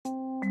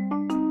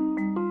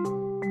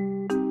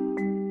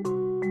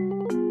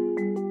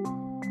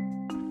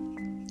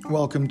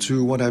Welcome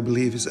to what I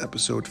believe is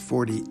episode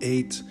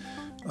 48,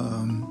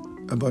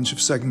 a bunch of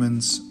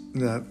segments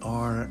that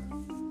are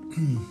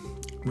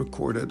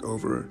recorded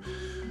over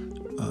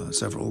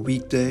several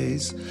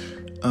weekdays.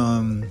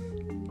 I'm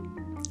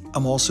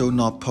also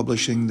not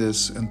publishing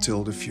this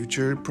until the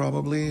future,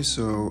 probably,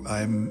 so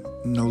I'm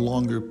no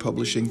longer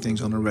publishing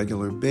things on a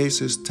regular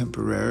basis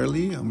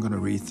temporarily. I'm going to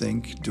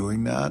rethink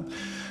doing that.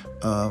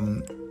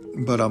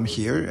 But I'm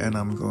here and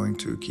I'm going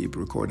to keep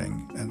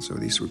recording, and so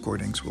these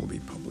recordings will be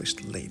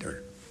published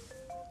later.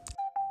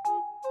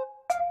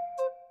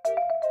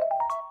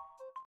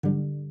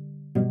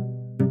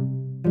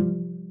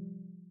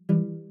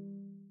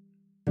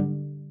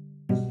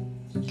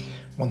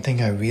 One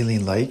thing I really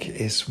like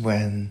is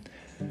when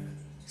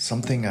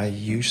something I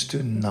used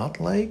to not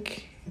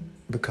like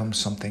becomes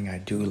something I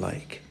do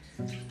like.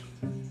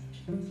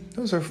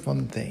 Those are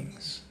fun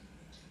things.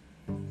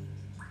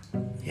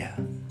 Yeah.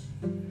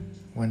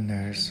 When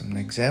there's an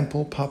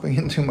example popping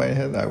into my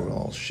head, I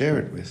will share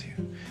it with you.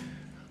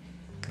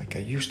 Like I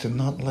used to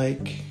not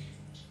like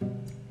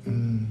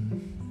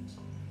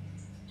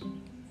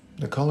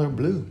the color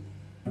blue,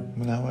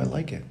 but now I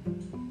like it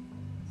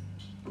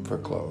for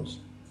clothes.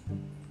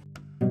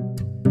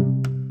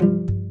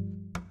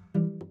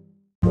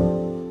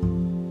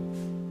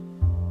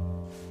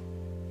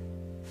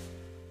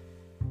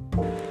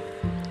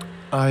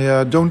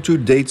 I don't do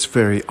dates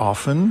very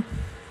often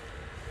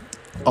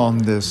on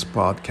this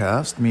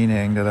podcast,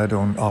 meaning that I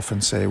don't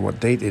often say what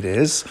date it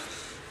is.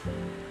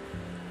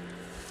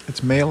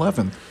 It's May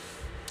 11th,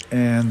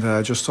 and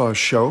I just saw a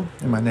show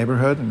in my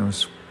neighborhood, and it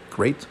was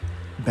great.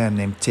 A band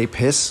named Tape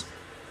Hiss,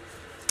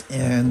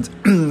 and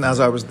as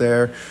I was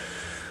there, it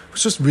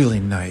was just really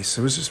nice.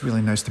 It was just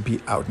really nice to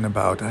be out and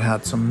about. I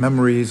had some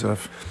memories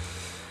of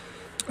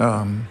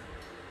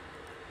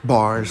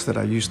bars that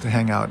I used to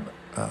hang out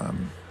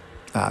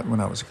at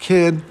when I was a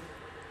kid.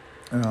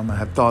 I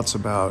had thoughts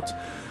about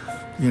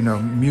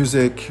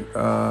music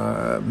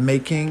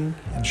making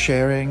and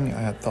sharing.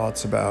 I had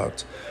thoughts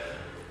about,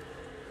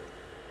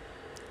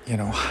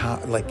 how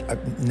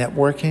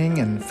networking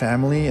and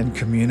family and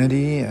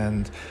community,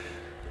 and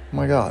oh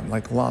my God,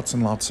 like lots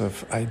and lots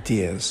of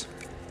ideas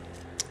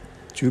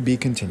to be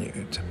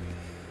continued.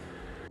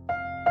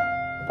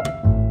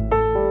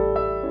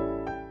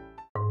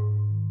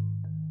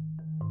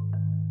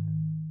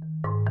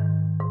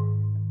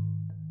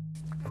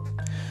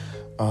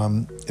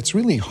 It's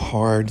really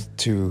hard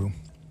to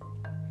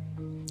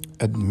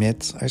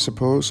admit, I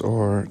suppose,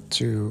 or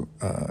to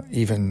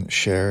even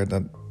share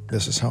that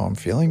this is how I'm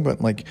feeling,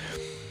 but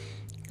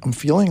I'm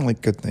feeling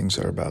like good things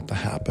are about to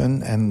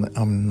happen, and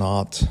I'm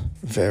not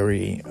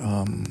very,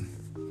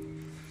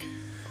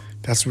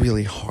 that's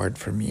really hard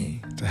for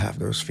me to have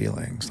those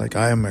feelings. Like,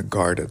 I am a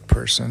guarded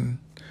person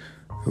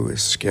who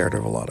is scared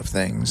of a lot of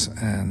things,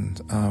 and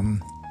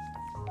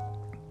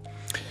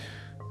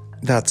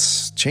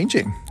that's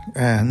changing,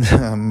 and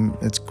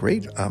it's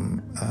great.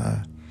 I'm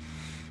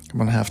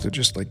gonna have to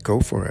just go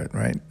for it,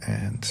 right,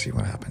 and see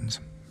what happens.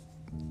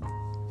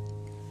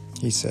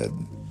 He said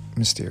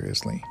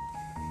mysteriously.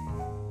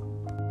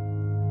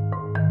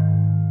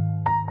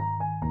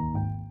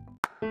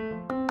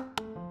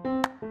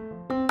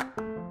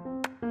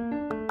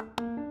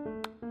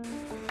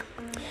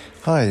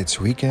 Hi, it's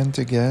weekend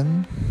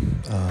again.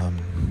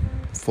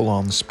 Full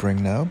on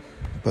spring now,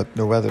 but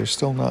the weather's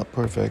still not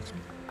perfect.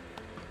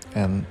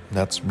 And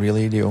that's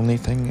really the only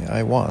thing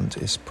I want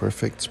is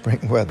perfect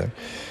spring weather.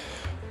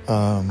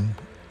 I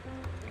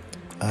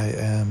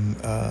am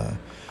a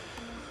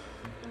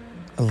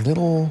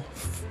little,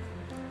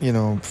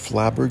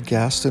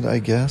 flabbergasted, I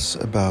guess,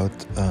 about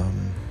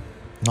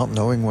not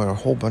knowing where a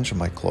whole bunch of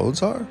my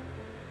clothes are,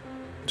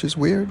 which is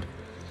weird.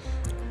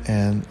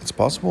 And it's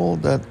possible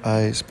that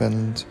I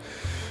spend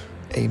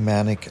a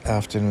manic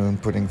afternoon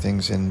putting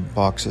things in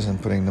boxes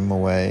and putting them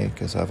away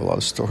because I have a lot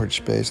of storage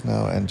space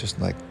now and just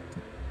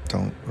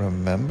don't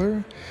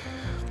remember.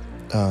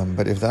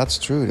 But if that's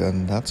true,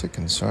 then that's a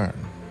concern.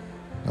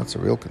 That's a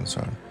real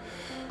concern.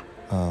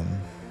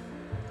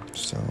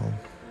 So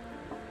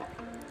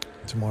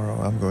tomorrow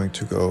I'm going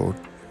to go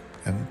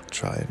and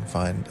try and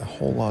find a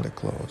whole lot of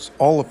clothes,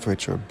 all of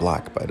which are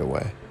black, by the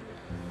way.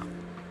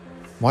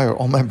 Why are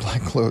all my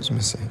black clothes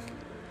missing?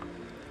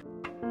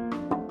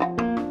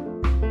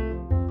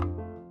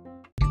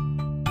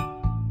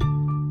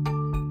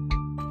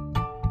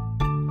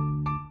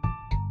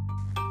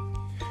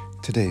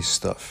 Today's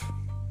stuff,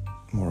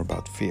 more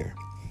about fear.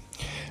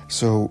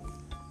 So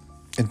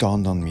it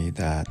dawned on me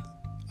that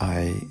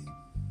I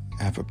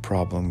have a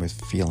problem with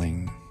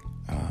feeling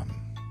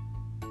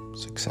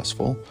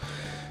successful.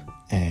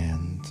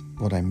 And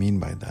what I mean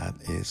by that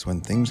is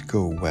when things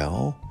go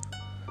well,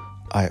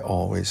 I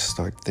always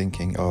start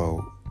thinking,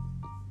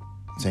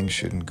 things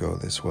shouldn't go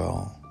this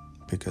well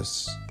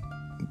because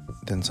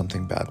then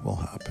something bad will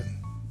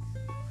happen.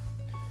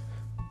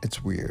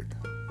 It's weird.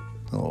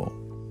 A little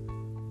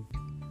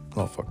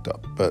fucked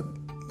up, but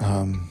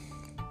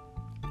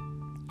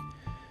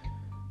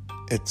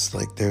it's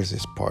like there's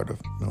this part of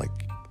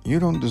you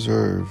don't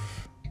deserve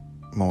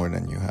more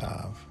than you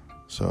have,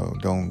 so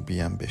don't be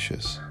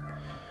ambitious.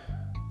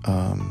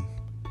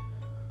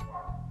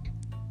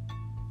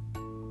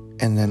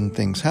 And then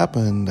things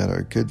happen that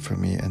are good for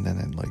me, and then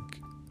it like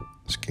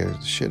scares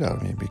the shit out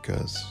of me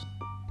because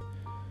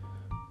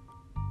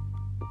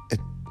it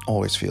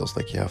always feels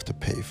like you have to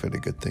pay for the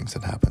good things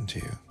that happen to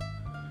you.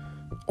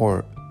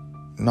 Or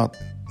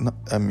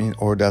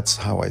or that's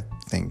how I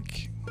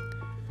think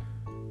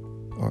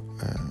or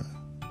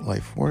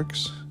life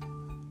works,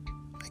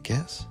 I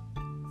guess.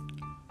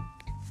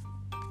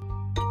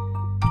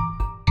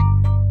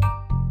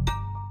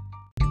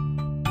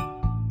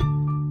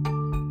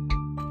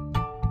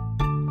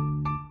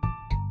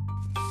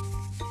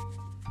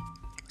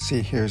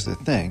 See, here's the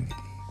thing.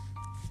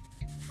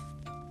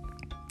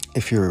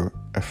 If you're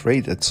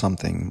afraid that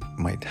something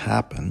might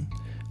happen,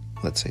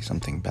 let's say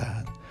something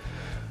bad,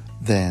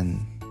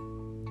 then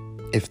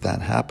if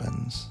that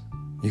happens,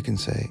 you can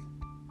say,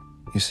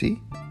 you see,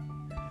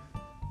 I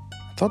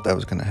thought that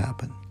was going to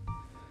happen.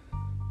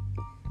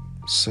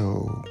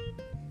 So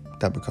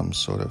that becomes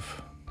sort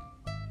of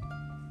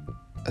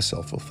a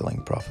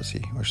self-fulfilling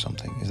prophecy or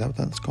something. Is that what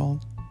that's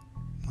called?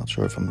 I'm not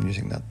sure if I'm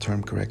using that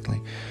term correctly,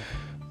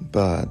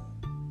 but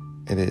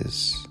it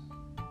is.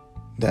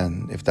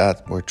 Then if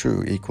that were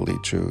true, equally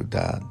true,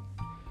 that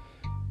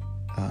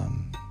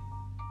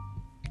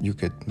you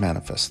could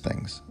manifest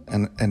things.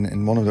 And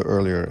in one of the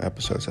earlier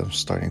episodes, I was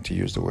starting to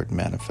use the word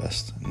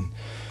manifest.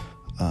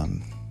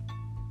 And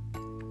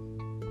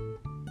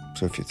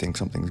so if you think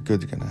something's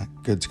good's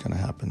gonna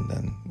happen,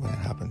 then when it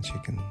happens, you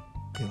can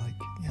be like,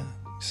 yeah,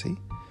 see,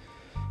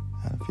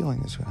 I had a feeling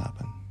this would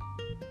happen.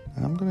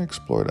 And I'm gonna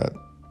explore that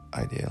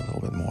idea a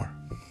little bit more.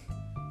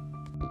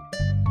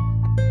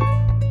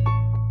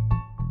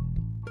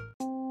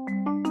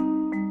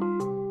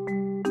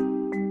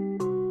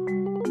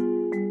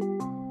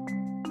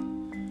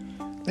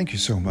 Thank you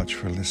so much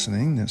for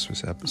listening. This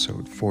was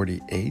episode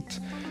 48.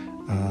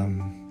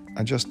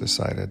 I just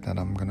decided that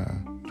I'm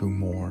gonna do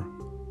more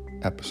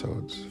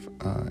episodes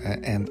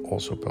and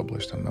also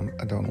publish them.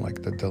 I don't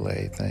like the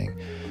delay thing.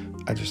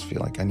 I just feel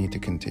like I need to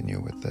continue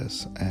with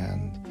this,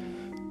 and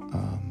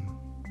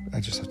I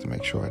just have to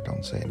make sure I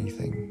don't say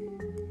anything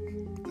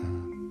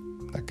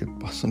that could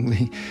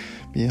possibly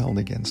be held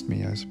against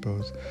me, I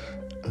suppose.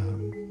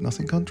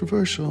 Nothing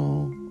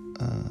controversial.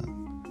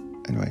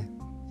 Anyway,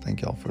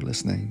 thank y'all for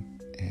listening.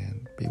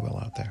 And be well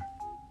out there.